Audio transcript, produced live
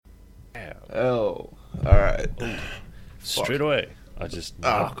Yeah. Hell. Alright. Straight Fuck. away. I just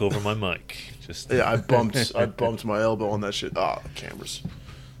Ah. knock over my mic. Just Yeah, I bumped my elbow on that shit. Ah, the camera's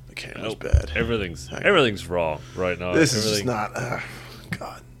Nope. bad. Everything's Hang on. everything's wrong right now. This is just Everything. not.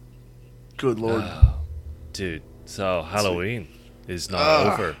 God. Good lord. Dude, so Halloween is not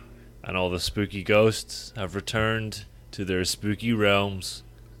Ah. over, and all the spooky ghosts have returned to their spooky realms,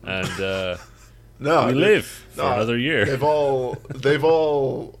 and No, we live for no, another year.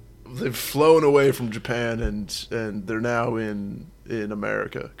 they've flown away from Japan and they're now in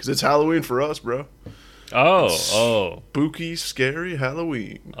America because it's Halloween for us, bro. Oh, Spooky, scary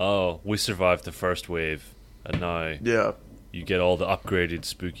Halloween. we survived the first wave, and now Yeah, you get all the upgraded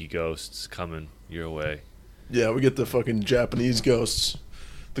spooky ghosts coming your way. yeah, we get the fucking Japanese ghosts,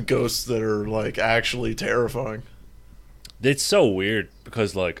 the ghosts that are like actually terrifying. It's so weird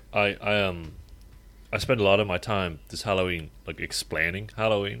because like I spend a lot of my time this Halloween like explaining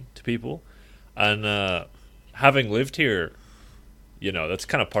Halloween to people, and having lived here, that's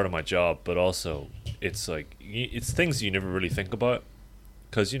kind of part of my job. But also, it's like it's things you never really think about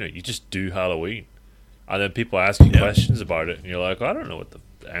because you just do Halloween, and then people ask you questions about it, and you're like, I don't know what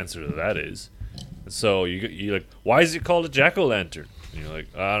the answer to that is. And so you like, why is it called a jack o' lantern? And you're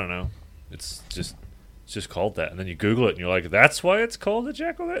like, I don't know, it's just called that. And then you Google it, and you're like, that's why it's called a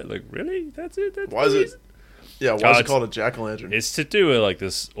jack o' lantern. Like, really? That's it? That's Why the is it? reason? Yeah, why is it it's- called a jack-o'-lantern? It's to do with like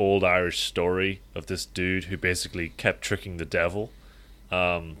this old Irish story of this dude who basically kept tricking the devil,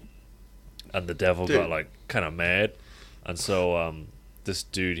 and the devil Dude. got like kind of mad, and so this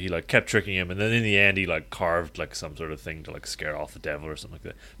dude he like kept tricking him, and then in the end he like carved like some sort of thing to like scare off the devil or something like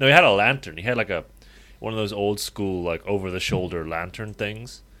that. No, he had a lantern. He had like a one of those old school like over the shoulder lantern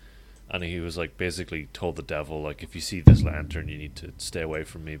things. And he was like basically told the devil like, if you see this lantern, you need to stay away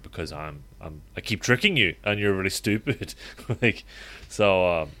from me because I keep tricking you and you're really stupid. like,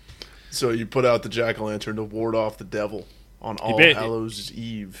 so So you put out the jack-o'-lantern to ward off the devil on All ba- Hallows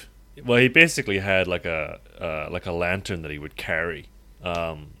Eve. well, he basically had like a lantern that he would carry,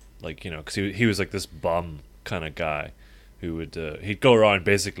 because he was like this bum kind of guy who would he'd go around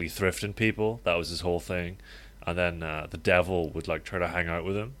basically thrifting people. That was his whole thing. And then the devil would like try to hang out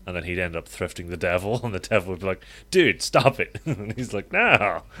with him, and then he'd end up thrifting the devil, and the devil would be like, "Dude, stop it!" and he's like,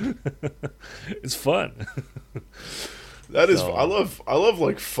 "No, it's fun." That is, So- I love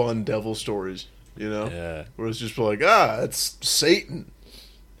like fun devil stories, Yeah, where it's just like, it's Satan.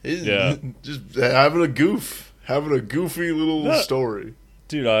 He's Yeah. just having a goofy little No. story.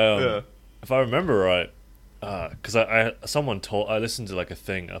 dude, Yeah. if I remember right, because I listened to like a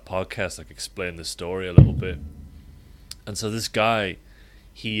podcast like explain the story a little bit, and so this guy,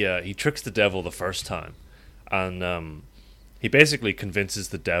 he tricks the devil the first time, and he basically convinces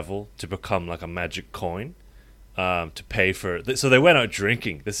the devil to become like a magic coin, to pay for. So they went out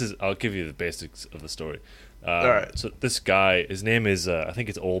drinking. I'll give you the basics of the story. All right. So this guy, his name is I think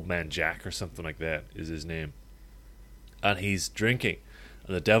it's Old Man Jack or something like that is his name, and he's drinking,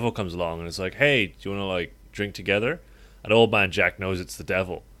 and the devil comes along and is like, "Hey, do you want to like drink together?" And Old Man Jack knows it's the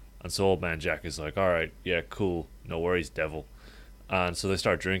devil, and so Old Man Jack is like, "All right, yeah, cool, no worries, devil." And so they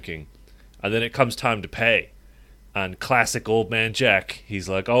start drinking, and then it comes time to pay, and classic Old Man Jack, he's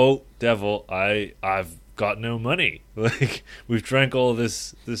like, "Oh, devil, I've got no money. Like we've drank all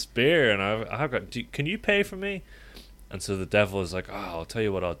this beer, and I've got. Can you pay for me?" And so the devil is like, "Oh, I'll tell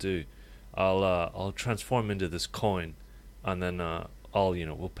you what I'll do. I'll transform into this coin, and then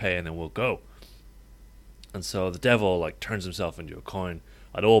we'll pay, and then we'll go." And so the devil like turns himself into a coin,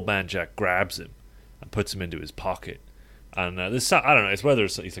 and Old Man Jack grabs him and puts him into his pocket. And I don't know, it's whether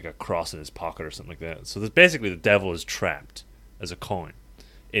it's like a cross in his pocket or something like that. So basically the devil is trapped as a coin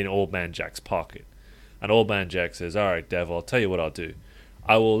in Old Man Jack's pocket. And Old Man Jack says, "All right, devil, I'll tell you what I'll do.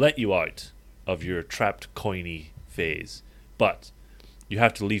 I will let you out of your trapped coiny phase, but you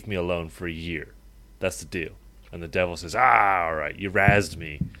have to leave me alone for a year. That's the deal." And the devil says, all right, you razzed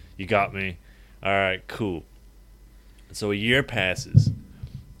me. You got me. All right, cool. And so a year passes,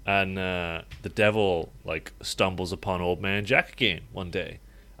 and the devil like stumbles upon Old Man Jack again one day,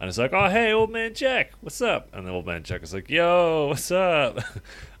 and it's like, "Oh, hey, Old Man Jack, what's up?" And the Old Man Jack is like, "Yo, what's up?"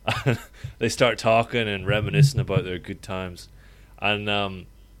 And they start talking and reminiscing about their good times, and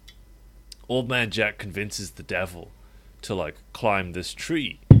Old Man Jack convinces the devil to like climb this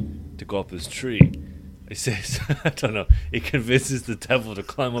tree, to go up this tree. He says, I don't know. He convinces the devil to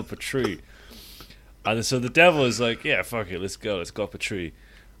climb up a tree. And so the devil is like, "Yeah, fuck it, let's go up a tree."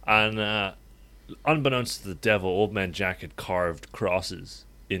 And unbeknownst to the devil, Old Man Jack had carved crosses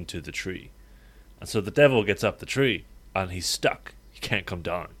into the tree. And so the devil gets up the tree, and he's stuck. He can't come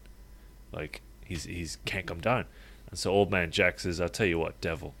down. Like, he's can't come down. And so Old Man Jack says, "I'll tell you what,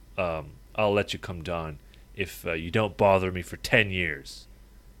 devil. I'll let you come down if you don't bother me for 10 years.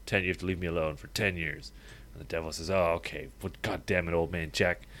 You have to leave me alone for 10 years. And the devil says, oh, okay, but God damn it, Old Man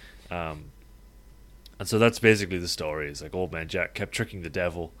Jack. And so that's basically the story. It's like Old Man Jack kept tricking the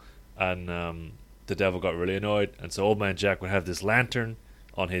devil, and the devil got really annoyed. And so Old Man Jack would have this lantern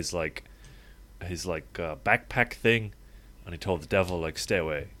on his backpack thing, and he told the devil, like, stay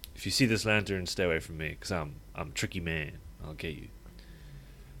away. If you see this lantern, stay away from me, because I'm a tricky man. I'll get you.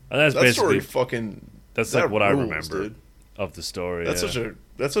 And that's basically fucking. That's that like what rules, I remember dude. of the story.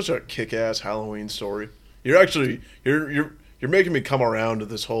 That's such a kick-ass Halloween story. You're making me come around to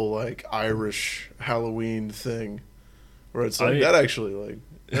this whole like Irish Halloween thing, where it's like that actually like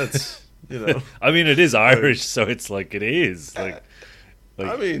that's I mean, it is Irish, so it's like it is like.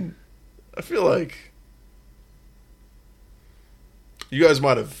 I mean, I feel like you guys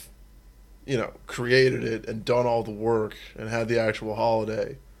might have, created it and done all the work and had the actual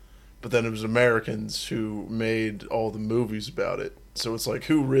holiday. But then it was Americans who made all the movies about it. So it's like,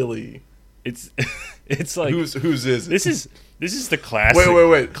 who really? It's like whose is it? This is the classic.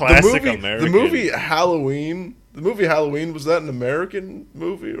 Wait. Classic American. The movie Halloween. The movie Halloween, was that an American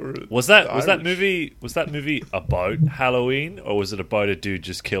movie or was that movie about Halloween, or was it about a dude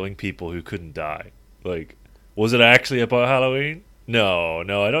just killing people who couldn't die? Like, was it actually about Halloween? No,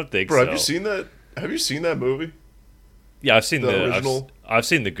 I don't think so. Bro, have you seen that movie? Yeah, I've seen the original. I've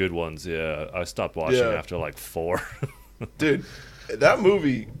seen the good ones. Yeah, I stopped watching after like 4. Dude, that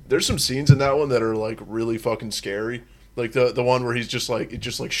movie. There's some scenes in that one that are like really fucking scary. Like the one where he's just like, it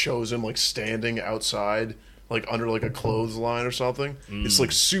just like shows him like standing outside, like under like a clothesline or something. It's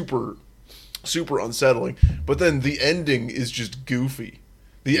like super, super unsettling. But then the ending is just goofy.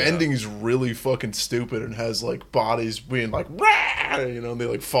 The ending is really fucking stupid and has like bodies being like, rah! And they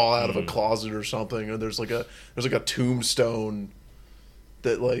like fall out of a closet or something. And there's like a tombstone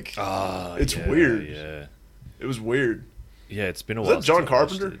that like it's weird. Yeah, it was weird. Yeah, it's been a while. Is that John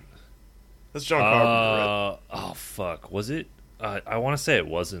Carpenter? That's John Carpenter, right? Oh fuck, was it? I want to say it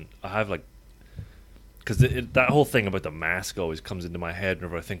wasn't. I have like, because that whole thing about the mask always comes into my head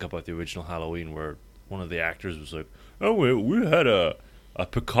whenever I think about the original Halloween, where one of the actors was like, "Oh, we had a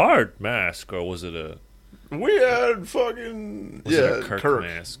Picard mask, or was it a?" We had fucking was it a Kirk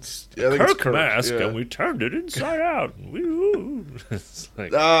mask. Yeah, I think Kirk it's Kirk mask, yeah. And we turned it inside out. It's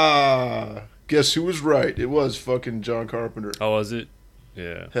like, guess who was right? It was fucking John Carpenter. Oh, was it?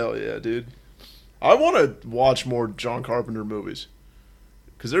 Yeah. Hell yeah, dude. I want to watch more John Carpenter movies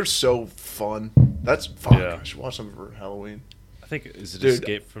because they're so fun. That's fun. Yeah. I should watch them for Halloween. I think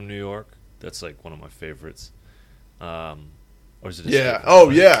Escape from New York? That's like one of my favorites. Or is it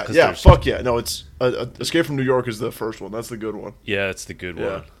yeah. Fuck yeah. No, it's Escape from New York is the first one. That's the good one. Yeah, it's the good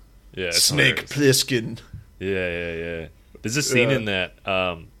one. Yeah, Snake Plissken. Yeah. There's a scene in that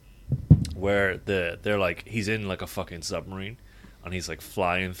where they're like, he's in like a fucking submarine and he's like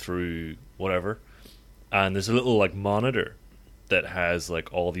flying through whatever, and there's a little like monitor that has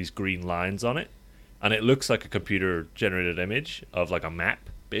like all these green lines on it, and it looks like a computer generated image of like a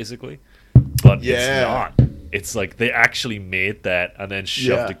map basically, but it's not. It's like they actually made that and then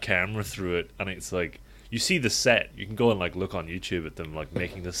shoved a camera through it, and it's like you see the set. You can go and like look on YouTube at them like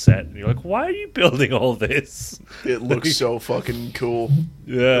making the set, and you're like, why are you building all this? It looks so fucking cool.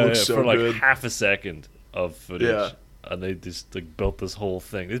 Yeah, it looks so for like good. half a second of footage, and they just like built this whole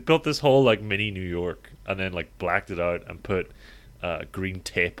thing. They built this whole like mini New York, and then like blacked it out and put green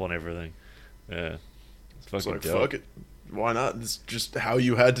tape on everything. Yeah, it's fucking like, dope. fuck it, why not? It's just how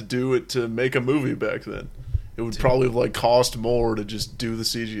you had to do it to make a movie back then. It would probably like cost more to just do the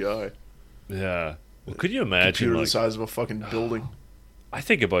CGI. Yeah. Well, could you imagine computer like the size of a fucking building? I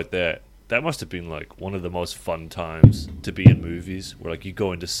think about that. That must have been like one of the most fun times to be in movies, where like you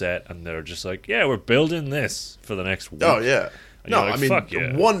go into set and they're just like, "Yeah, we're building this for the next week." Oh yeah. And No, like, I mean fuck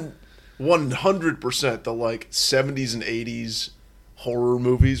yeah. 100% the like 70s and 80s horror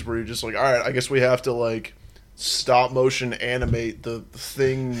movies where you're just like, all right, I guess we have to like stop motion animate the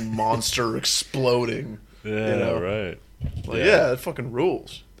thing monster exploding. Yeah, right. Like, yeah, it fucking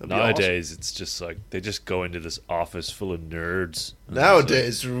rules. Nowadays, awesome. It's just like they just go into this office full of nerds.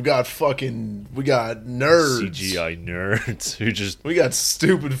 Nowadays, we got nerds, CGI nerds who just we got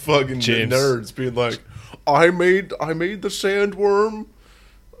stupid fucking nerds being like, I made the sandworm,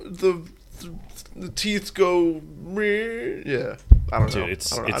 the teeth go, yeah. I don't know.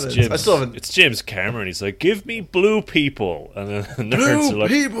 Dude, it's James Cameron. He's like, give me blue people, and then the nerds are like,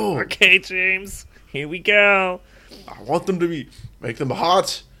 people. Okay, James, here we go. I want them to make them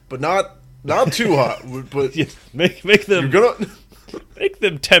hot, but not too hot. But yeah, make them. Make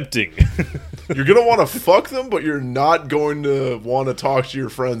them tempting. You're gonna want to fuck them, but you're not going to want to talk to your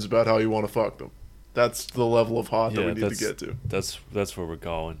friends about how you want to fuck them. That's the level of hot that we need to get to. That's where we're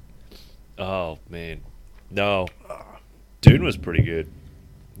going. Oh man, no, Dune was pretty good.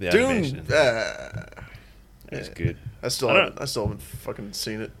 The animation, it's good. I still haven't fucking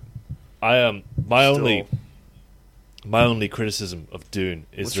seen it. My only criticism of Dune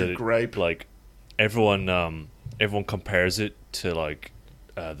is What's that your gripe? like everyone compares it to like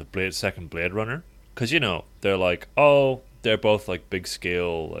the second Blade Runner, because they're like, oh, they're both like big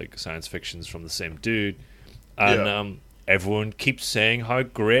scale like science fictions from the same dude, and everyone keeps saying how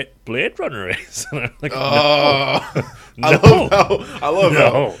great Blade Runner is. And I'm like, no. I love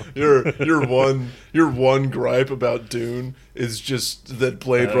how your one gripe about Dune is just that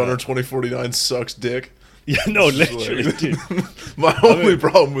Blade Runner 2049 sucks dick. Yeah, no, literally. Like, dude. My only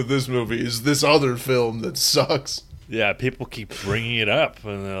problem with this movie is this other film that sucks. Yeah, people keep bringing it up,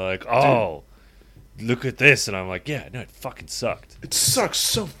 and they're like, oh, look at this. And I'm like, yeah, no, it fucking sucked. It sucks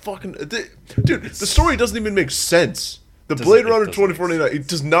so fucking... Dude, the story doesn't even make sense. The Blade Runner 2049, it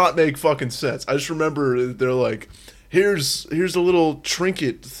does not make fucking sense. I just remember they're like, here's a little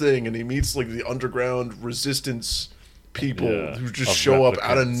trinket thing, and he meets like the underground resistance people who just show up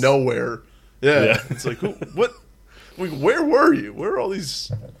out of nowhere. Yeah. It's like, what? Like, where were you? Where are all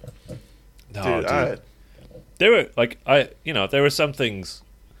these... No, dude. There were like there were some things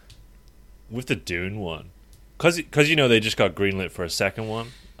with the Dune one, because they just got greenlit for a second one,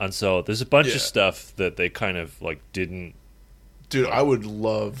 and so there's a bunch of stuff that they kind of like didn't. Dude, I would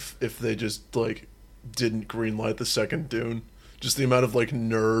love if they just like didn't greenlight the second Dune. Just the amount of like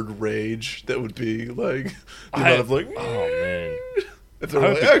nerd rage that would be like amount of like. Oh man! If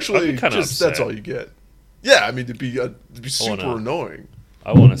they're like, actually, just that's all you get. Yeah, I mean, it'd be super annoying.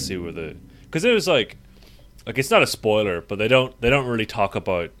 I want to see because it was like it's not a spoiler, but they don't really talk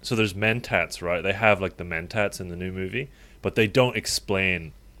about. So there's mentats, right? They have like the mentats in the new movie, but they don't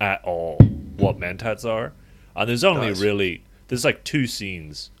explain at all what mentats are. And there's only there's like 2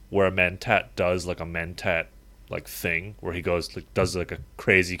 scenes where a mentat does like a mentat like thing where he goes like does like a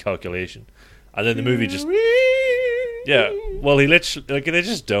crazy calculation, and then the movie just he literally like they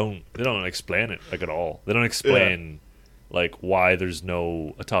don't explain it like at all. They don't explain like why there's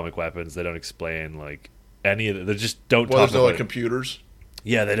no atomic weapons. They don't explain like any of it. They just don't talk there's no about like computers.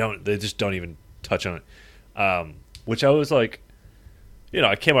 Yeah, they just don't even touch on it. Which I was like,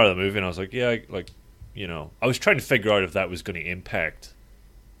 I came out of the movie and I was like, I was trying to figure out if that was going to impact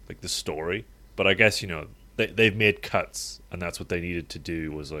like the story, but I guess they've made cuts, and that's what they needed to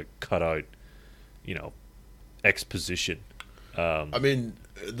do was like cut out exposition. I mean,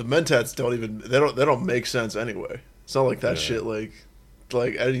 the mentats they don't make sense anyway. It's not like that shit like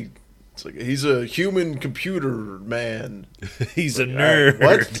any. It's like he's a human computer man. He's a nerd.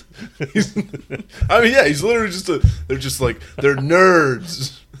 What? I mean, yeah, he's literally they're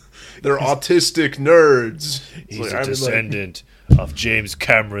nerds. They're autistic nerds. He's a descendant of James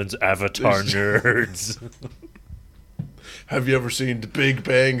Cameron's Avatar nerds. Have you ever seen The Big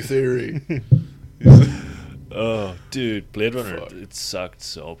Bang Theory? Oh, dude, Blade Runner, it sucked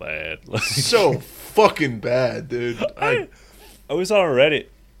so bad. So fucking bad, dude. I was on Reddit.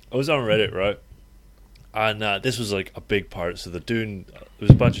 Right? And this was like a big part. So there was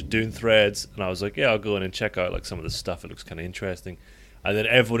a bunch of Dune threads, and I was like, yeah, I'll go in and check out like some of the stuff. It looks kind of interesting. And then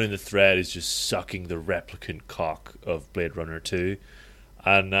everyone in the thread is just sucking the replicant cock of Blade Runner 2.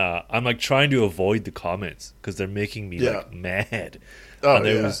 And I'm like trying to avoid the comments because they're making me like mad. Oh, and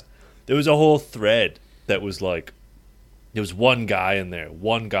there was a whole thread that was like, there was one guy in there.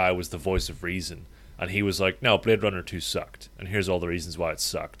 One guy was the voice of reason. And he was like, no, Blade Runner 2 sucked. And here's all the reasons why it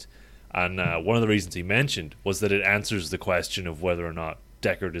sucked. And one of the reasons he mentioned was that it answers the question of whether or not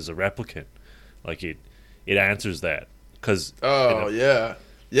Deckard is a replicant. Like, it answers that. Cause,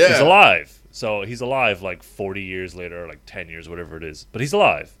 he's alive. So he's alive like 40 years later, or like 10 years, whatever it is. But he's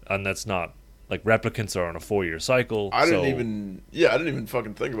alive. And that's not, like, replicants are on a 4-year cycle. I didn't even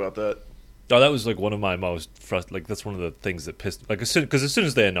fucking think about that. Oh, that was like one of my most like that's one of the things that pissed, like, as soon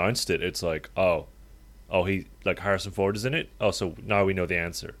as they announced it, it's like, oh, he, like, Harrison Ford is in it. Oh, so now we know the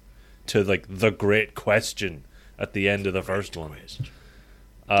answer to like the great question at the end of the first one. Dude,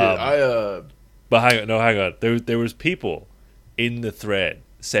 but hang on. There was people in the thread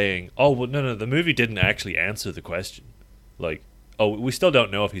saying, oh, well, no, the movie didn't actually answer the question. Like, oh, we still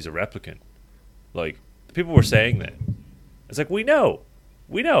don't know if he's a replicant. Like, people were saying that. It's like, we know,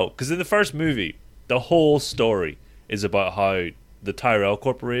 because in the first movie, the whole story is about how the Tyrell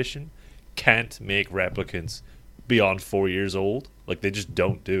Corporation can't make replicants beyond 4 years old. Like, they just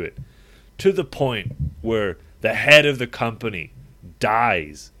don't do it. To the point where the head of the company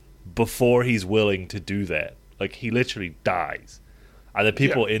dies before he's willing to do that. Like, he literally dies. And the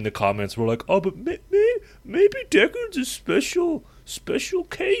people in the comments were like, "Oh, but maybe Deckard's a special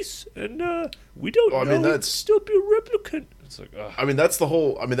case, and we don't know. I mean, that's still be a replicant." It's like, ugh. I mean, that's the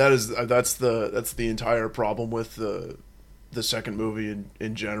whole. I mean, that's the entire problem with the second movie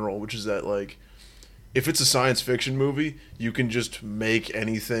in general, which is that, like, if it's a science fiction movie, you can just make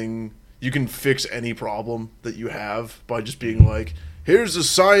anything. You can fix any problem that you have by just being like, "Here's a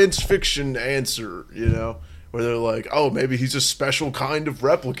science fiction answer," you know. Where they're like, oh, maybe he's a special kind of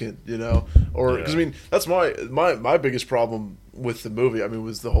replicant, you know? Or, because, I mean, that's my biggest problem with the movie. I mean,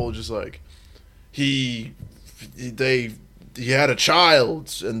 was the whole just like, he had a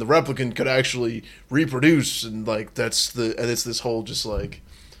child, and the replicant could actually reproduce, and, like, and it's this whole just like,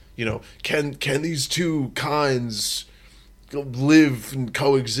 you know, can these two kinds live and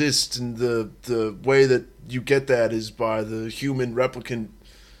coexist? And the way that you get that is by the human replicant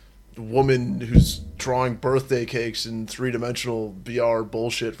woman who's drawing birthday cakes in 3-dimensional VR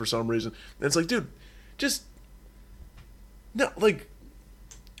bullshit for some reason. And it's like, dude, just no, like,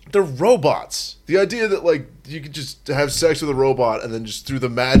 they're robots. The idea that, like, you could just have sex with a robot and then just through the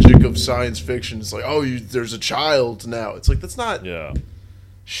magic of science fiction, it's like, oh, there's a child now. It's like, that's not. Yeah.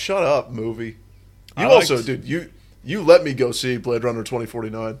 Shut up, movie. Dude, you let me go see Blade Runner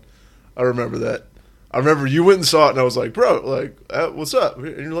 2049. I remember that. I remember you went and saw it, and I was like, "Bro, like, what's up?"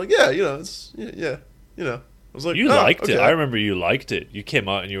 And you're like, "Yeah, you know, you know." I was like, "You liked it." I remember you liked it. You came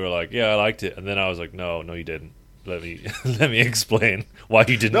out and you were like, "Yeah, I liked it," and then I was like, "No, you didn't. Let me explain why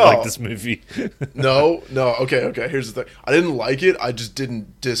you didn't like this movie." No. Okay. Here's the thing. I didn't like it. I just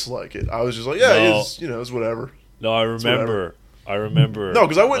didn't dislike it. I was just like, "Yeah, it's whatever." No, I remember. No,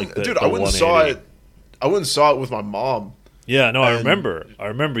 because I went, like, I went and saw it. I went and saw it with my mom. Yeah, no, I remember. I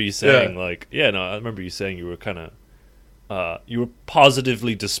remember you saying, I remember you saying you were kind of, you were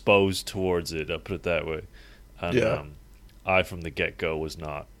positively disposed towards it. I'll put it that way. And I, from the get-go, was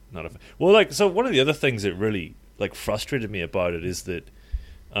not a fan. Well, like, so one of the other things that really, like, frustrated me about it is that,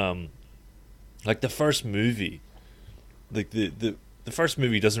 like, the first movie, like, the first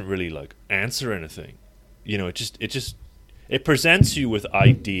movie doesn't really, like, answer anything. You know, it presents you with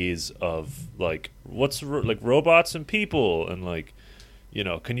ideas of, like, what's like robots and people, and, like, you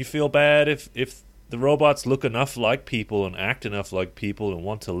know, can you feel bad if the robots look enough like people and act enough like people and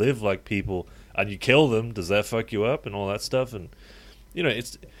want to live like people, and you kill them? Does that fuck you up and all that stuff? And, you know,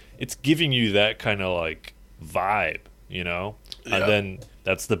 it's giving you that kind of, like, vibe, you know. Yeah. And then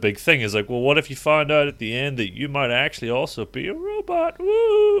that's the big thing is, like, well, what if you find out at the end that you might actually also be a robot?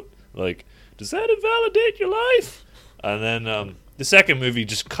 Woo! Like, does that invalidate your life? And then the second movie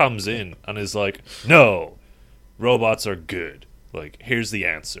just comes in and is like, no, robots are good. Like, here's the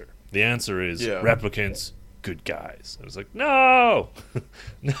answer. The answer is replicants, good guys. I was like, no,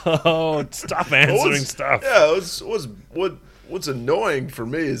 no, stop answering stuff. Yeah, what's annoying for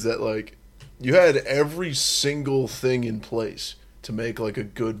me is that, like, you had every single thing in place to make, like, a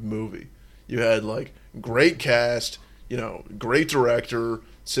good movie. You had, like, great cast, you know, great director.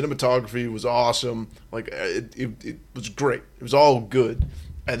 Cinematography was awesome. Like, it was great. It was all good.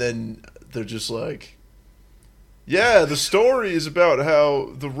 And then they're just like, yeah, the story is about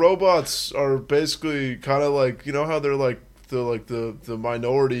how the robots are basically kind of like, you know, how they're like the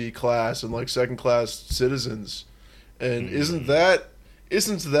minority class and, like, second class citizens. And doesn't that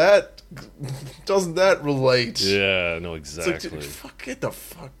relate? Yeah, no, exactly. It's like, dude, get the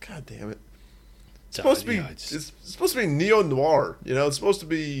fuck, god damn it. It's supposed to be neo-noir, you know? It's supposed to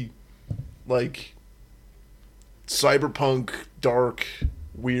be, like, cyberpunk, dark,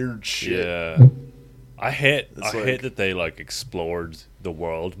 weird shit. Yeah. I hate that they, like, explored the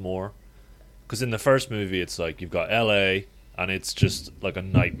world more. Because in the first movie, it's like, you've got LA, and it's just, like, a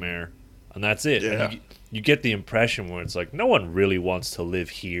nightmare. And that's it. Yeah. And you get the impression where it's like, no one really wants to live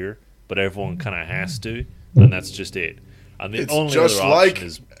here, but everyone kind of has to. And that's just it. And the only just other like option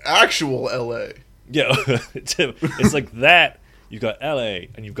is actual LA. Yeah, it's like that. You've got LA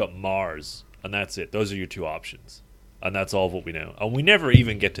and you've got Mars, and that's it. Those are your two options, and that's all of what we know. And we never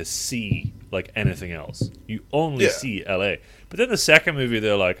even get to see, like, anything else. You only see LA. But then the second movie,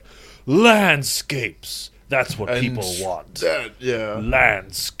 they're like, landscapes. That's what people want.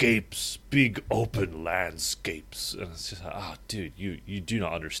 Landscapes, big open landscapes, and it's just like, dude, you do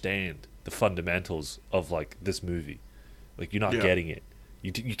not understand the fundamentals of, like, this movie. Like, you're not getting it.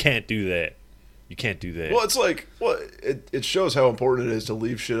 You can't do that. You can't do that. Well, it's like, it shows how important it is to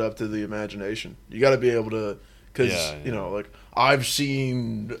leave shit up to the imagination. You got to be able to, because, you know, like, I've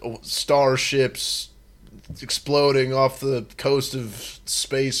seen starships exploding off the coast of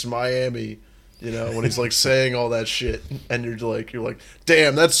space Miami You know, when he's like saying all that shit, and you're like,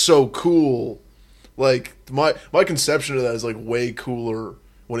 damn, that's so cool. Like my conception of that is like way cooler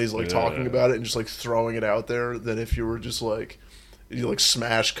when he's like talking about it and just like throwing it out there than if you were just like you like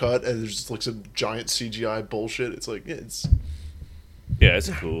smash cut and there's just like some giant CGI bullshit. It's like it's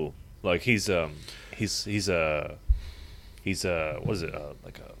cool. Like he's a what is it he's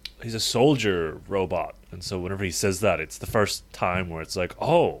a soldier robot, and so whenever he says that, it's the first time where it's like,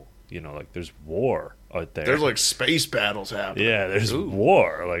 oh, like there's war out there. There's like space battles happening. Yeah, there's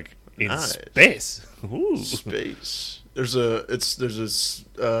war like in space. Ooh. Space. In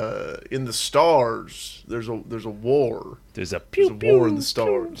the stars. There's a war. There's a war in the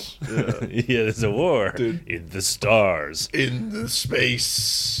stars. Yeah, yeah, there's a war in the stars. In the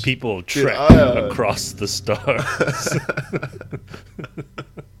space. People trek across the stars.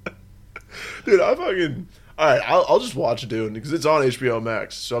 Dude, I fucking. All right, I'll just watch it, dude, because it's on HBO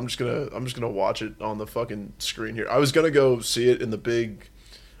Max. So I'm just gonna watch it on the fucking screen here. I was gonna go see it in the big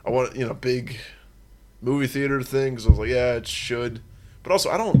movie theater thing, because I was like, yeah, it should, but also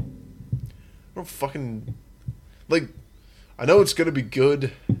I don't fucking like. I know it's gonna be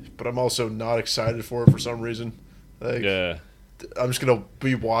good, but I'm also not excited for it for some reason. Like, yeah, I'm just gonna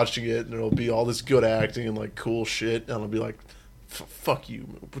be watching it, and it'll be all this good acting and like cool shit, and I'll be like, fuck you,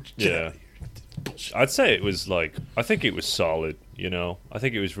 get out of here. Bullshit. I'd say it was like, I think it was solid. I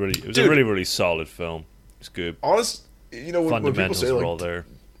think it was a really, really solid film. It's good. Honest, when people say like, all there.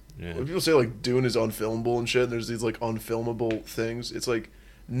 Yeah. When people say like Dune is unfilmable and shit, and there's these like unfilmable things, it's like,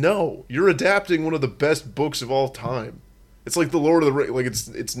 no, you're adapting one of the best books of all time. It's like the Lord of the Rings. Like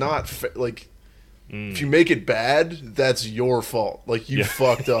it's not like if you make it bad, that's your fault. Like you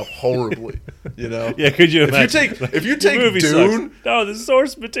fucked up horribly. Yeah, could you imagine? If you take Dune, sucks. No, the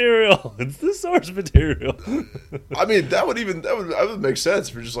source material. It's the source material. I mean, that would make sense.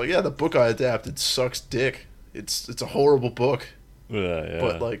 If you're just like, yeah, the book I adapted sucks dick. It's a horrible book. Yeah.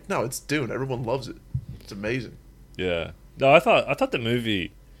 But like, no, it's Dune. Everyone loves it. It's amazing. Yeah. No, I thought the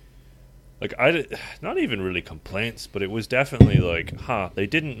movie, like, not even really complaints, but it was definitely like, they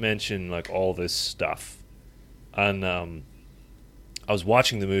didn't mention like all this stuff, and I was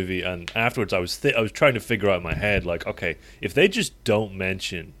watching the movie, and afterwards I was trying to figure out in my head, like, okay, if they just don't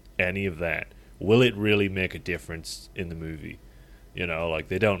mention any of that, will it really make a difference in the movie? Like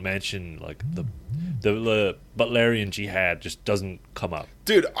they don't mention like the Butlerian Jihad just doesn't come up.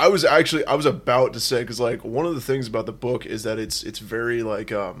 Dude, I was about to say, because like one of the things about the book is that it's very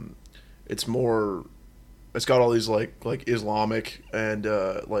like it's got all these like Islamic and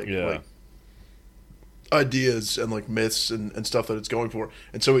like ideas and like myths and stuff that it's going for,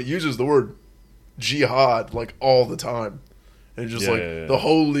 and so it uses the word jihad like all the time. And just the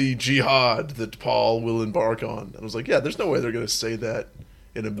holy jihad that Paul will embark on. And I was like, yeah, there's no way they're going to say that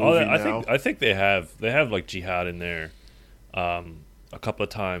in a movie now. I think they have like jihad in there a couple of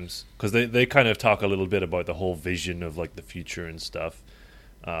times, because they kind of talk a little bit about the whole vision of like the future and stuff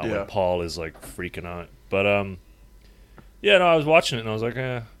when Paul is like freaking out. But I was watching it and I was like,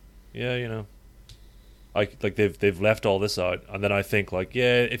 like they've left all this out, and then I think like,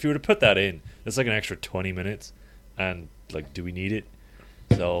 if you were to put that in, it's like an extra 20 minutes, and like, do we need it?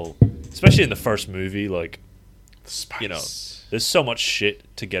 So, especially in the first movie, like, Spice. there's so much shit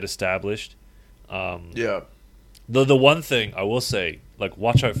to get established. The one thing I will say, like,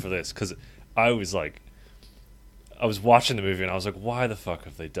 watch out for this, because I was watching the movie and I was like, why the fuck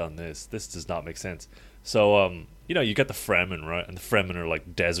have they done this? This does not make sense. So, you get the Fremen, right? And the Fremen are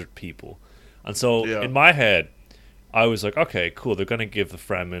like desert people. And so in my head, I was like, okay, cool. They're going to give the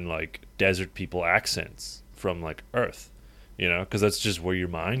Fremen like desert people accents from like Earth. Because that's just where your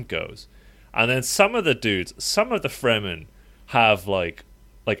mind goes. And then some of the Fremen have like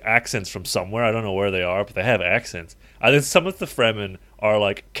accents from somewhere. I don't know where they are, but they have accents. And then some of the Fremen are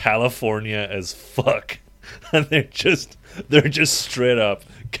like California as fuck, and they're just straight up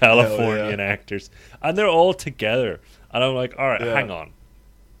Californian actors, and they're all together. And I'm like, all right, hang on.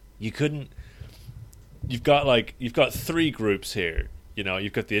 You've got three groups here.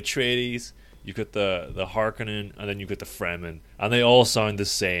 You've got the Atreides. You've got the Harkonnen, and then you've got the Fremen, and they all sound the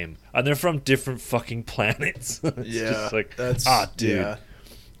same, and they're from different fucking planets. It's just like, dude,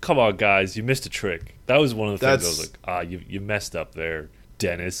 come on, guys, you missed a trick. That was one of the things I was like, you messed up there,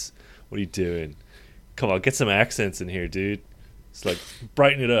 Dennis. What are you doing? Come on, get some accents in here, dude. It's like,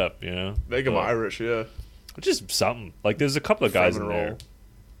 brighten it up, Make them Irish, just something. Like, there's a couple of guys in there.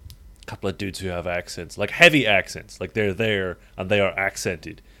 A couple of dudes who have accents, like heavy accents, like they're there and they are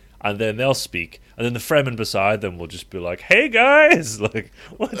accented. and then they'll speak, and then the Fremen beside them will just be like, "Hey guys, like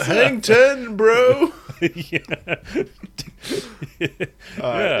what's Hang up?" 10, bro.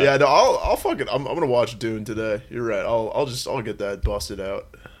 Yeah. Yeah, no, I'll fucking, I'm gonna watch Dune today. You're right. I'll get that busted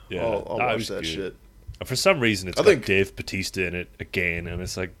out. Yeah, I'll that watch was that good. shit. For some reason, it's I got think- Dave Bautista in it again, and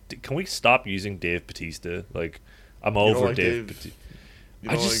it's like, can we stop using Dave Bautista? Like, I'm don't over like Dave. Dave- You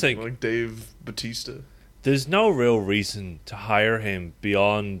I know, just think- like Dave Bautista. There's no real reason to hire him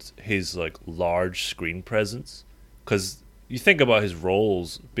beyond his like large screen presence, because you think about his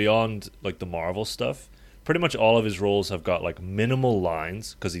roles beyond like the Marvel stuff. Pretty much all of his roles have got like minimal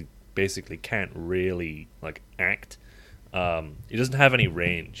lines because he basically can't really like act. He doesn't have any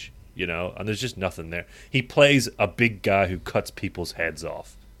range, you know, and there's just nothing there. He plays a big guy who cuts people's heads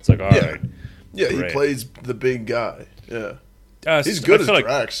off. It's like, all right, Yeah, great. he plays the big guy. Yeah. He's I good as feel like,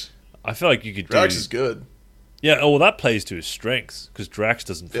 Drax. I feel like you could Drax do. is good. Yeah, oh well, that plays to his strengths because Drax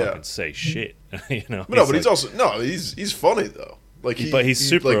doesn't Yeah. fucking say shit. You know, But no, but like- he's also he's funny though. Like But he's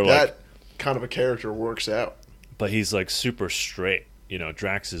super, that kind of a character works out. but he's like super straight. You know,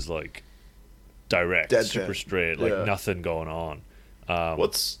 Drax is like direct, Deadpan. super straight, like Yeah. nothing going on.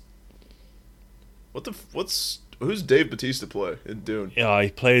 Who's Dave Bautista play in Dune? Yeah, he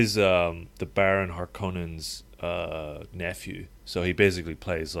plays the Baron Harkonnen's nephew, so he basically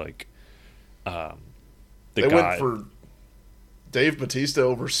plays like the They guy. went for Dave Bautista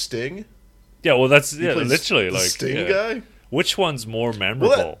over Sting. Yeah, well, that's He yeah, plays literally the like Sting yeah. guy. Which one's more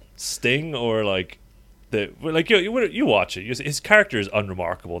memorable, Sting or like the like you watch it? His character is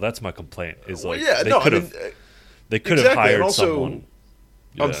unremarkable. That's my complaint. Is Well, like yeah, they no, could I have mean, they could have exactly, and hired also, someone.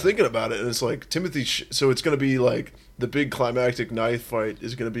 I'm Yeah. thinking about it, and it's like so it's going to be like the big climactic knife fight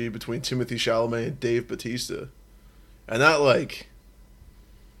is going to be between Timothy Chalamet and Dave Bautista, and that like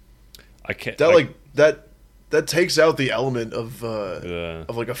I can't. that like that takes out the element of Yeah.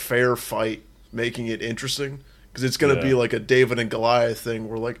 like a fair fight, making it interesting because it's going to Yeah. be like a David and Goliath thing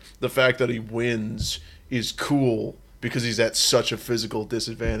where like the fact that he wins is cool because he's at such a physical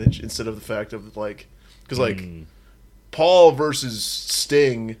disadvantage instead of the fact of like because like Paul versus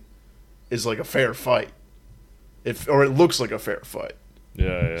Sting is like a fair fight, or it looks like a fair fight.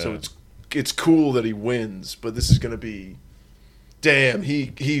 Yeah, yeah. So it's cool that he wins, but this is gonna be, damn,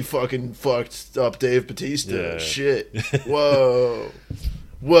 he fucking fucked up Dave Bautista. Yeah. Shit.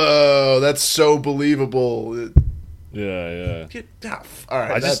 Whoa, that's so believable. yeah. All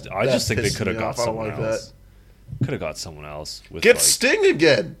right, I just think they pisses could have me got off. I don't someone like else. Could have got someone else. With Get like, Sting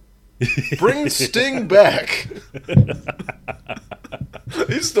again. Bring Sting back.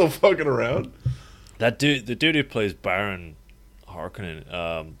 He's still fucking around. that dude. The dude who plays Baron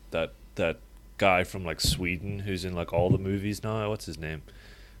Harkonnen. That guy from like Sweden who's in like all the movies now. What's his name?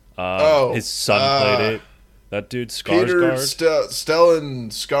 His son played it. That dude Peter Skarsgård. Stellan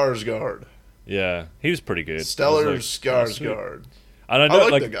Skarsgård. Yeah, he was pretty good. Stellar I was like, oh, sweet. Skarsgård. And I I know,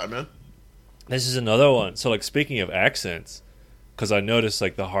 like like that guy, man. this is another one. So like speaking of accents, because I noticed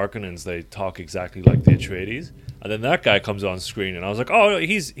like the Harkonnens they talk exactly like the Atreides, and then that guy comes on screen and I was like, oh,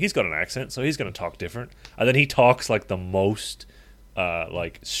 he's got an accent, so he's gonna talk different. And then he talks like the most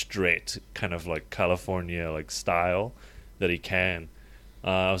like straight kind of like California like style that he can.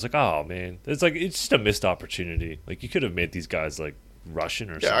 I was like, oh man, it's just a missed opportunity. Like you could have made these guys like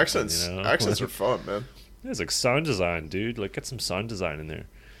Russian or Yeah, something. accents. You know? Accents are fun, man. It's like sound design, dude. Like get some sound design in there.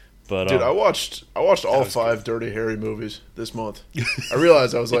 But Dude, I watched all was 5 Dirty Harry movies this month. I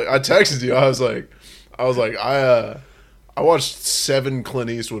realized I texted you. I was like, I watched 7 Clint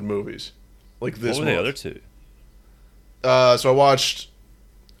Eastwood movies like this what were month. the other two? So I watched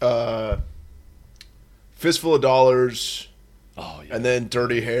Fistful of Dollars, Oh yeah. and then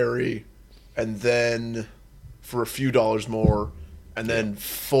Dirty Harry, and then for a few dollars more, and then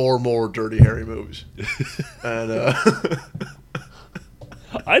 4 more Dirty Harry movies. And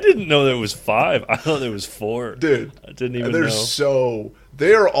I didn't know there was 5. I thought there was 4. dude, I didn't even and they're know.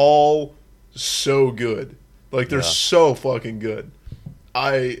 they're all so good. Like they're Yeah. so fucking good.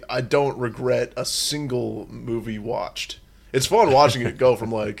 I don't regret a single movie watched. It's fun watching it go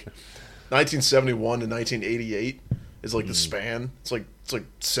from like 1971 to 1988 is like the span. It's like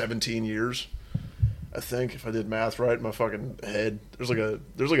 17 years. I think if I did math right in my fucking head, there's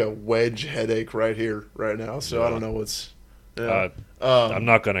like a wedge headache right here right now. So I don't know what's. Yeah. I'm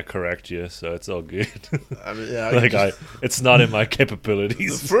not gonna correct you, so it's all good. I mean, yeah. It's not in my The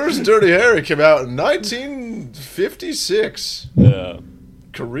capabilities. first Dirty Harry came out in 1956, Yeah.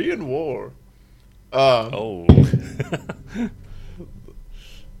 Korean War. Oh.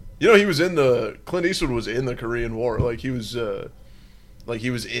 You know, Clint Eastwood was in the Korean War. Like he wasn't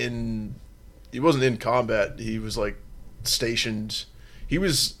in combat. He was like stationed. He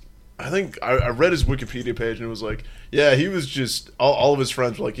was I read his Wikipedia page and it was like, yeah, he was just all of his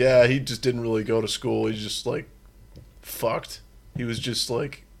friends were like, yeah, he just didn't really go to school. He's just like fucked. He was just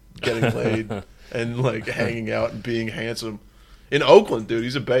like getting laid and like hanging out and being handsome in Oakland, dude.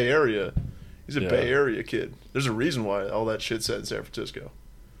 He's a Bay Area. He's a Bay Area kid. There's a reason why all that shit's set in San Francisco.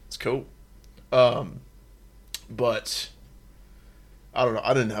 It's cool. But I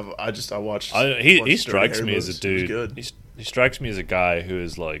don't know. I watched. He strikes me as a dude. Good. He strikes me as a guy who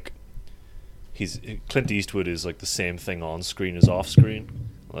is like, Clint Eastwood is like the same thing on screen as off screen.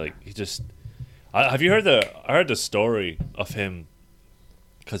 Like he just. Have you heard I heard the story of him,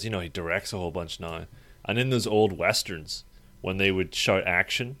 because he directs a whole bunch now, and in those old westerns, when they would shout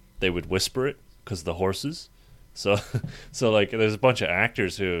action, they would whisper it because of the horses. So like there's a bunch of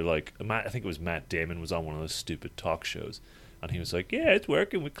actors who like I think it was Matt Damon was on one of those stupid talk shows, and he was like, yeah, it's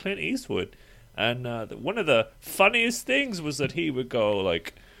working with Clint Eastwood, and one of the funniest things was that he would go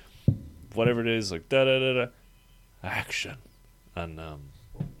like, whatever it is, like da da da da, action, and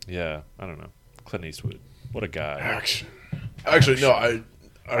yeah, I don't know, Clint Eastwood, what a guy. Action. Actually, no, I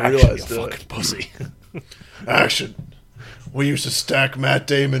action, realized you fucking pussy. Action. We used to stack Matt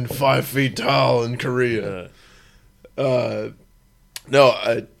Damon 5 feet tall in Korea. No,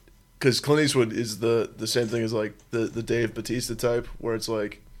 because Clint Eastwood is the same thing as like the Dave Bautista type, where it's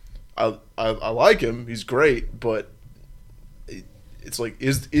like I like him, he's great, but it's like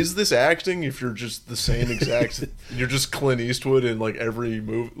is this acting if you're just the same exact you're just Clint Eastwood in like every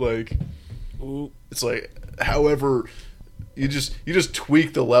move, like it's like however you just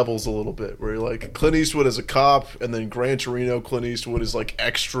tweak the levels a little bit, where you're like Clint Eastwood as a cop, and then Gran Torino Clint Eastwood is like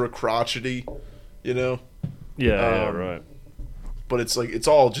extra crotchety, Yeah, right. But it's like it's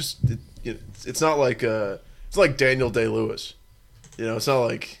all just it's not like it's like Daniel Day-Lewis, it's not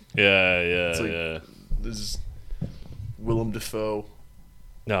like yeah this is Willem Dafoe.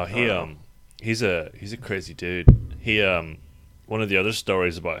 No, he's a crazy dude. He one of the other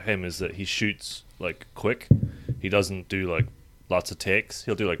stories about him is that he shoots like quick. He doesn't do like lots of takes.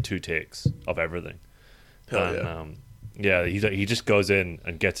 He'll do like 2 takes of everything. Hell yeah. He just goes in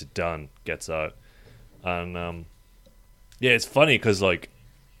and gets it done, gets out. And yeah, it's funny because like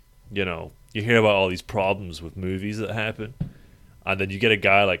you hear about all these problems with movies that happen, and then you get a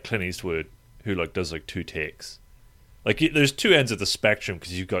guy like Clint Eastwood who like does like 2 takes. Like there's 2 ends of the spectrum,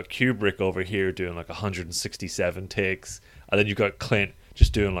 because you've got Kubrick over here doing like 167 takes, and then you've got Clint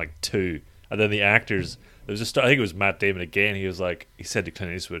just doing like 2, and then the actors. There was I think it was Matt Damon again. He said to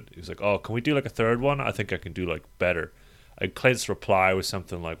Clint Eastwood, he was like, "Oh, can we do like a 3rd one? I think I can do like better." And Clint's reply was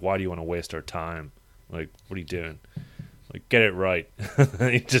something like, "Why do you want to waste our time? Like, what are you doing? Like, get it right."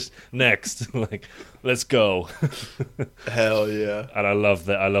 He just next, like, let's go. Hell yeah! And I love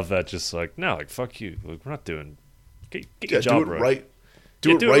that. Just like, no, like, fuck you. Like, we're not doing. Get your job right.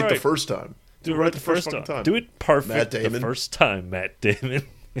 Do it right the first time. Do it right the first time. Do it perfect Matt Damon. The first time, Matt Damon.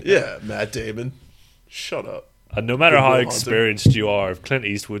 Yeah, Matt Damon. Shut up. And no matter how experienced you are, if Clint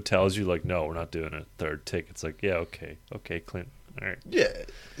Eastwood tells you like, no, we're not doing a 3rd take, it's like, yeah, okay, Clint, all right. Yeah.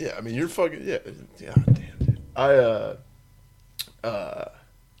 I mean, you're fucking damn, dude.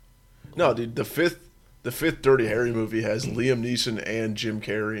 No, dude. The fifth Dirty Harry movie has Liam Neeson and Jim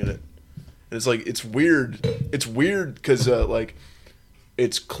Carrey in it, and it's like it's weird. It's weird because like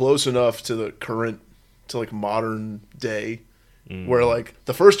it's close enough to the current, to like modern day. Where like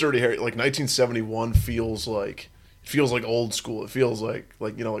the first Dirty Harry, like 1971, feels like old school. It feels like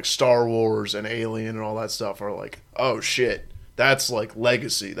like Star Wars and Alien and all that stuff are like, oh shit, that's like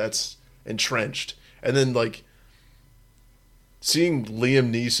legacy, that's entrenched. And then like seeing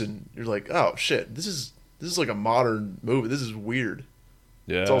Liam Neeson, you're like, oh shit, this is like a modern movie. This is weird.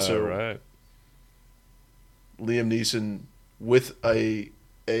 Yeah, it's also right. Liam Neeson with a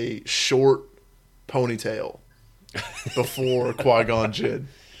short ponytail. Before Qui-Gon Jinn.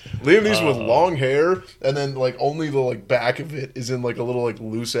 Liam Neeson with long hair, and then like only the like back of it is in like a little like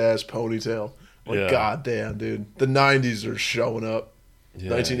loose ass ponytail. Like goddamn, dude, the '90s are showing up.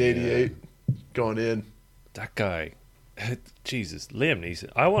 1988 going in. That guy, Jesus, Liam Neeson.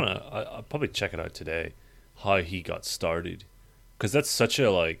 I'll probably check it out today. How he got started, because that's such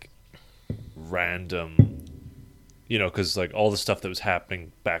a like random, because like all the stuff that was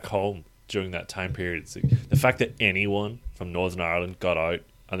happening back home during that time period. It's like, the fact that anyone from Northern Ireland got out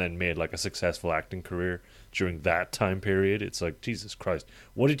and then made like a successful acting career during that time period, it's like, Jesus Christ,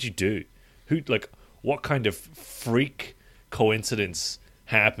 what did you do? What kind of freak coincidence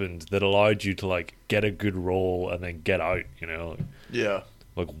happened that allowed you to like get a good role and then get out, Yeah.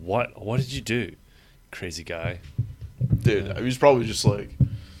 Like what did you do? Crazy guy. Dude, he was probably just like,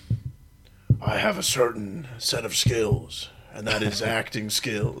 I have a certain set of skills and that is acting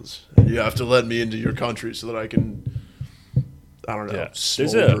skills. You have to let me into your country so that I can, I don't know, Yeah.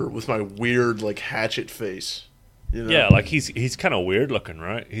 smolder with my weird like hatchet face. You know? Yeah, like he's kind of weird looking,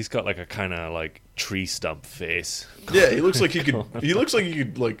 right? He's got like a kind of like tree stump face. Yeah, he looks like he could. He looks like he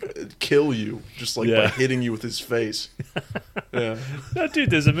could like kill you just like by hitting you with his face. Yeah. No, dude,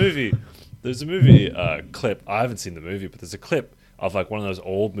 there's a movie clip. I haven't seen the movie, but there's a clip of like one of those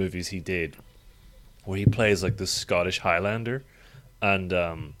old movies he did where he plays like this Scottish Highlander,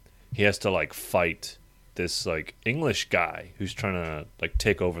 and he has to like fight this like English guy who's trying to like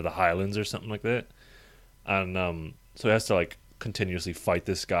take over the Highlands or something like that. And so he has to like continuously fight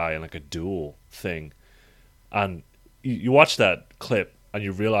this guy in like a duel thing. And you watch that clip and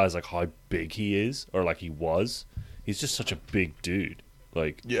you realize like how big he is, or like he was. He's just such a big dude.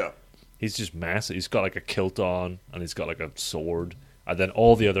 Like, Yeah. he's just massive. He's got like a kilt on and he's got like a sword. And then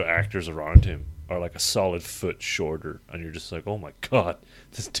all the other actors around him are like a solid foot shorter. And you're just like, oh my God,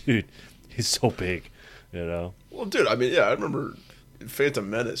 this dude, he's so big, you know? Well, dude, I mean, yeah, I remember Phantom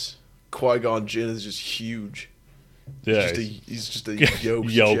Menace. Qui-Gon Jinn is just huge. Yeah. He's just a yoked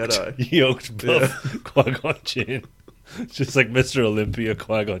Jedi. Yoked buff Qui-Gon Jinn. Just like Mr. Olympia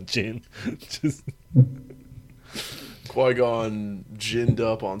Qui-Gon Jinn. Just Qui-Gon ginned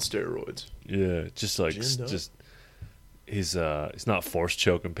up on steroids. yeah, just like Ginned up. just he's not force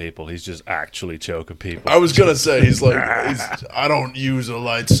choking people. He's just actually choking people. I was gonna say I don't use a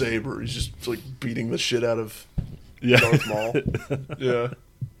lightsaber. He's just like beating the shit out of Darth Maul. Yeah,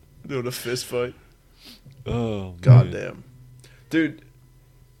 doing a fist fight. Oh, man. Goddamn, dude,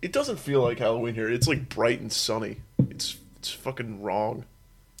 it doesn't feel like Halloween here. It's like bright and sunny. It's fucking wrong.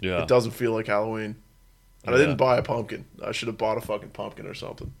 Yeah. It doesn't feel like Halloween. And I Yeah. didn't buy a pumpkin. I should have bought a fucking pumpkin or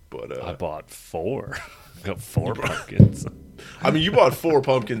something. But I bought 4. Got 4 pumpkins. I mean, you bought 4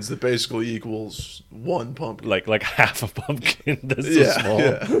 pumpkins that basically equals 1 pumpkin. like half a pumpkin. That's so Yeah, small.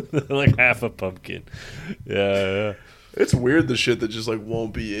 yeah. Like half a pumpkin. Yeah. It's weird the shit that just like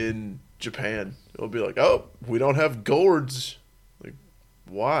won't be in Japan. It'll be like, oh, we don't have gourds. Like,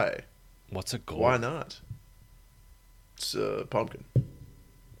 why? What's a gourd? Why not? It's a pumpkin.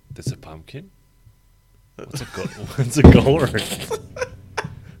 There's a pumpkin? What's a gourd? What's a gourd?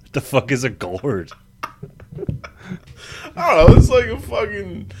 What the fuck is a gourd? I don't know. It's like a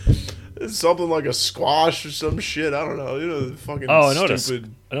fucking. It's something like a squash or some shit. I don't know. You know, the fucking Oh, I know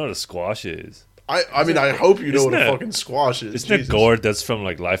stupid. I know what a squash is. I mean, I hope you know what isn't a it- fucking squash is. Isn't it Jesus. gourd that's from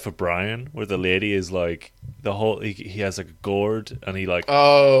like Life of Brian, where the lady is like the whole he has like a gourd and he like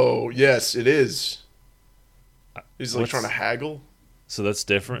Oh, yes, it is. He's like What's- trying to haggle. so that's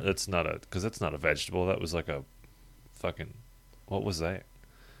different. That's not a vegetable. That was like a fucking what was that?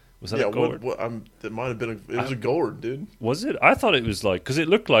 Was that Yeah, a gourd? that might have been it was a gourd, dude. Was it? I thought it was like because it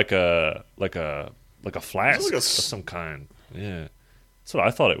looked like a flask like a of some kind. Yeah, that's what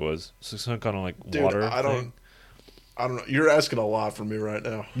I thought it was. So some kind of like Dude, water. I don't thing. know. You're asking a lot from me right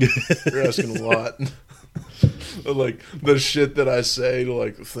now. You're asking a lot. Like the shit that I say to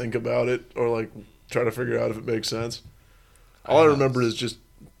like think about it or like try to figure out if it makes sense. All I remember is just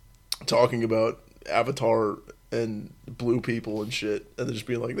talking about Avatar and blue people and shit, and then just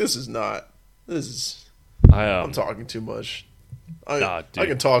being like, "This is." I'm talking too much. I dude.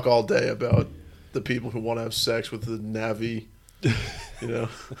 can talk all day about the people who want to have sex with the Navi. You know.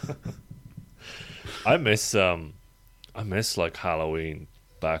 I miss like Halloween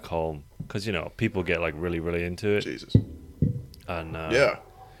back home because you know people get like really into it Jesus. and Yeah.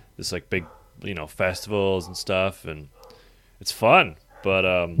 there's like big festivals and stuff and it's fun. But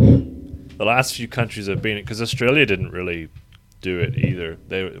the last few countries I've been in, because Australia didn't really do it either.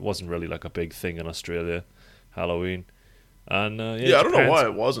 It wasn't really like a big thing in Australia, Halloween. And Yeah, I don't know Japan's- why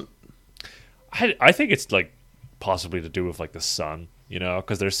it wasn't. I think it's like possibly to do with like the sun, you know,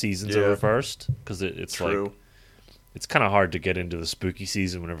 because their seasons Yeah. are reversed. Because it's True. like it's kind of hard to get into the spooky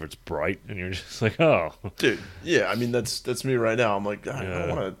season whenever it's bright, and you're just like, oh, Dude, yeah, I mean that's me right now. I'm like, I Yeah.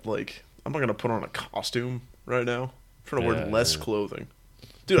 don't want to like. I'm not gonna put on a costume right now. I'm trying to wear Yeah, less yeah. clothing.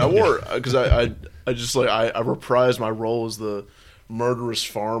 Dude, I wore because I just like I reprised my role as the murderous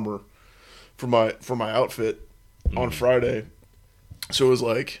farmer for my outfit on Friday. So it was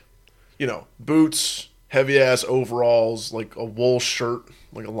like, you know, boots, heavy ass overalls, like a wool shirt,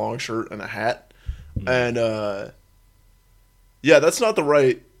 like a long shirt, and a hat, and yeah, that's not the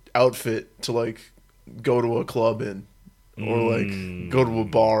right outfit to like go to a club in or like go to a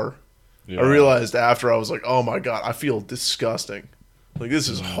bar. yeah. I realized after I was like, oh my god, I feel disgusting. Like this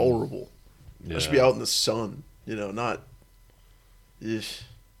is horrible. I should be Yeah. out in the sun, you know, not. Ugh.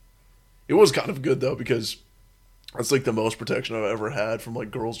 It was kind of good though because that's like the most protection I've ever had from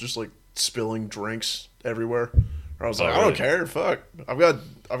like girls just like spilling drinks everywhere I was Oh, like, I don't really? care. Fuck, I've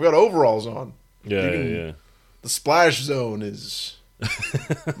got overalls on. Yeah, You can- yeah. The splash zone is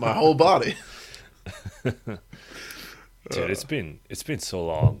my whole body. Dude, it's been so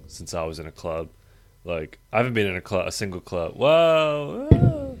long since I was in a club. Like I haven't been in a single club.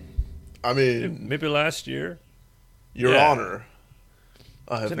 Well, I mean, maybe last year. Your Yeah. Honor,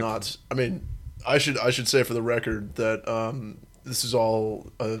 I have in a not. I mean, I should say for the record that this is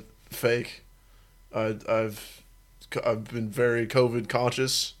all fake. I've been very COVID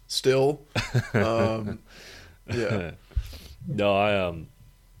conscious still. Yeah, No,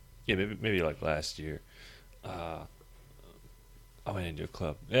 yeah, maybe like last year. Uh, I went into a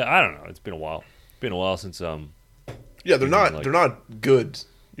club. Yeah, I don't know. It's been a while. Been a while since yeah. They're not. like- They're not good.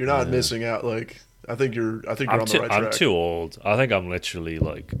 You're not Yeah. missing out. Like I think you're on the right track. I'm too old. I think I'm literally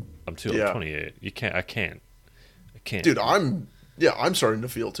like I'm too Yeah. old. 28. I can't. Dude, I'm starting to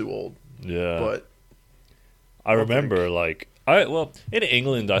feel too old. Yeah. But I remember like in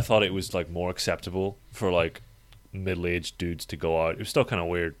England I thought it was like more acceptable for like middle-aged dudes to go out. It was still kind of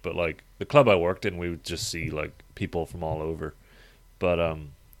weird, but like the club I worked in, we would just see like people from all over. But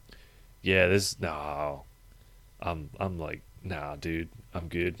yeah, there's no. I'm like, nah, dude, I'm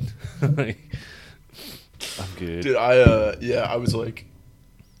good. Like, I'm good. dude, I was like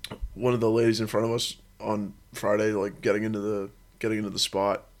one of the ladies in front of us on Friday, like getting into the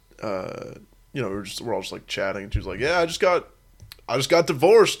spot. We're all just like chatting, and she was like, "Yeah, I just got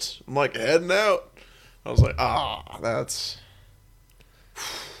divorced. I'm like heading out." I was like, that's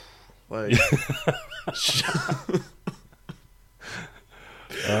like,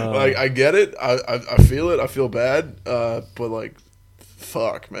 like I get it. I feel it. I feel bad. But like,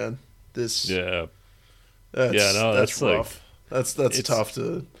 fuck, man, this Yeah, that's, Yeah, no, that's that's, like, rough. That's it's- tough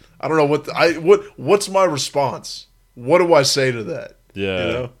to. I don't know what's my response. What do I say to that? yeah.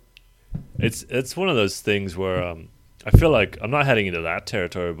 You know? It's one of those things where I feel like I'm not heading into that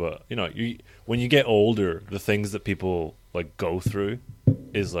territory, but when you get older, the things that people like go through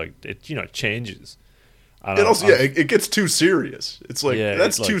is like it changes. And And also, it gets too serious. It's like Yeah,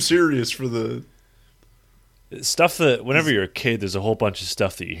 that's it's too like- serious for the. stuff that whenever you're a kid, there's a whole bunch of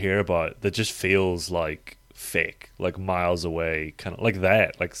stuff that you hear about that just feels like fake, like miles away, kind of like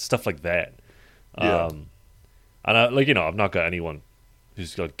that, like stuff like that. Yeah. And I've not got anyone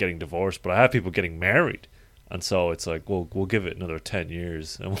who's like getting divorced, but I have people getting married, and so it's like, we'll give it another 10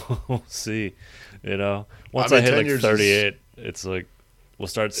 years and we'll see. Once I I, mean, hit 10 like years is- 38, it's like we'll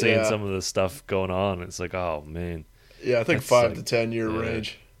start seeing Yeah. some of the stuff going on. It's like, oh man, Yeah, I think That's 5 like- to 10 year yeah.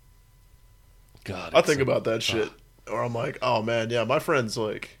 range. God, I it's think like- about that shit, or I'm like, oh man, yeah, my friends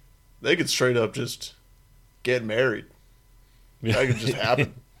like, they could straight up just get married. That could just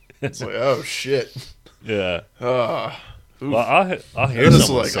happen. It's like, oh shit. yeah. Oof. Well, I'll hear And it's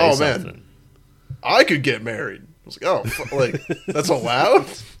someone like, say oh, man. something. I could get married. I was like, oh, like that's allowed.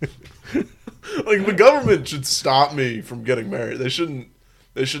 Like the government should stop me from getting married. They shouldn't.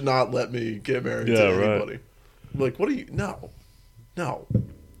 They should not let me get married Yeah, to right. anybody. I'm like, what are you? No.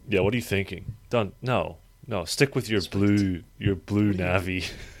 Yeah, what are you thinking? Don't no. Stick with your blue navy.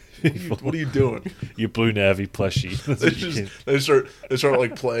 What are you doing? Your blue navy plushie. That's They what you just they start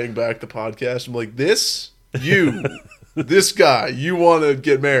like playing back the podcast. I'm like, this guy, you want to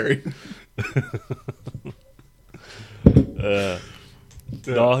get married? can-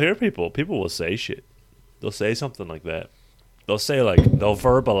 No, I'll hear people. People will say shit. They'll say something like that. They'll say they'll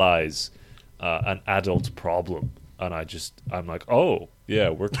verbalize an adult problem, and I'm like, oh yeah,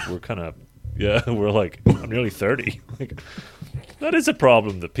 we're kind of we're like I'm nearly 30. Like, that is a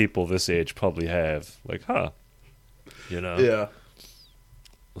problem that people this age probably have. Like, Yeah.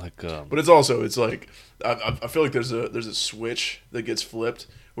 like But it's like I feel like there's a switch that gets flipped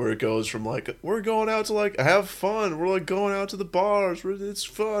where it goes from like we're going out to like have fun, we're like going out to the bars, it's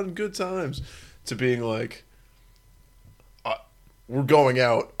fun, good times, to being like we're going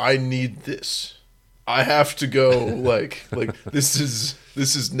out. I need this. I have to go. like this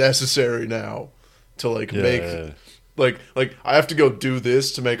is necessary now to like make like I have to go do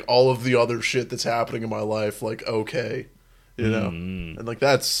this to make all of the other shit that's happening in my life like okay. And like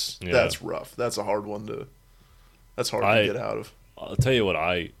that's rough. That's a hard one to. That's hard to get out of. I'll tell you what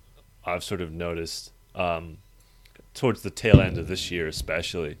I've sort of noticed towards the tail end of this year,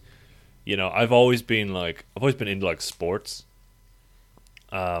 especially. I've always been into like sports,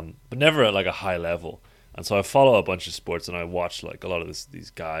 but never at like a high level. And so I follow a bunch of sports, and I watch like a lot of these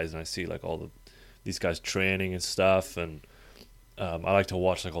guys, and I see like these guys training and stuff, and I like to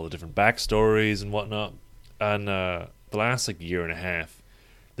watch like all the different backstories and whatnot. And the last like year and a half,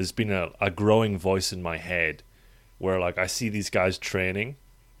 there's been a growing voice in my head where like I see these guys training,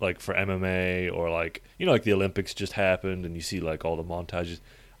 like for MMA or like like the Olympics just happened and you see like all the montages,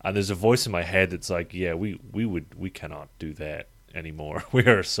 and there's a voice in my head that's like, yeah, we cannot do that anymore. We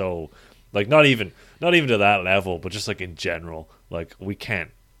are so like not even to that level, but just like in general, like we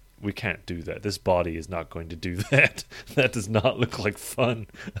can't do that. This body is not going to do that. That does not look like fun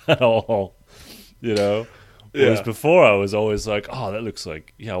at all. Whereas before I was always like, oh, that looks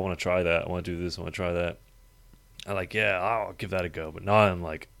like, I want to try that. I want to do this. I want to try that. I'm like, yeah, I'll give that a go. But now I'm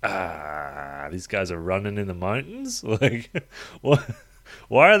like, these guys are running in the mountains. Like, what?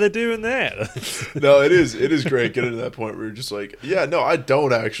 Why are they doing that? No, it is great getting to that point where you're just like, yeah, no, I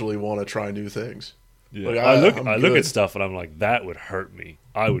don't actually want to try new things. Yeah. Like, I look at stuff and I'm like, that would hurt me.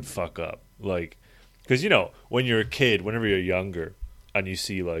 I would fuck up. Like, because when you're a kid, whenever you're younger, and you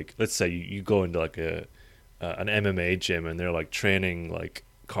see like, let's say you go into like an MMA gym and they're like training like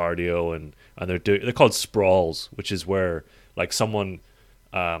cardio and they're called sprawls, which is where like someone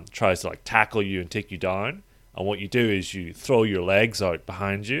tries to like tackle you and take you down, and what you do is you throw your legs out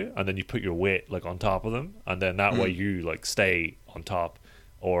behind you and then you put your weight like on top of them, and then that way you like stay on top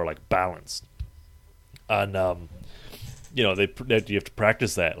or like balanced. And you have to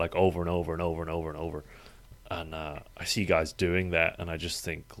practice that like over and over and over and over and over. And I see guys doing that, and I just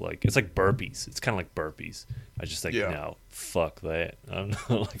think like it's like burpees. It's kind of like burpees. I just think, no, fuck that.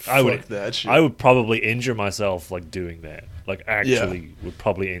 Like I would probably injure myself like doing that. Like actually would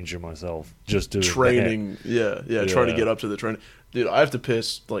probably injure myself just doing training. That. Yeah, trying to get up to the training. Dude, I have to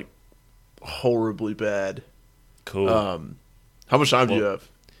piss like horribly bad. Cool. How much time do you have?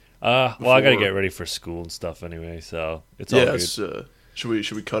 Well, I gotta get ready for school and stuff anyway, so it's all good. Should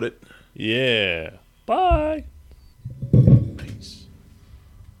we cut it? Yeah. Bye.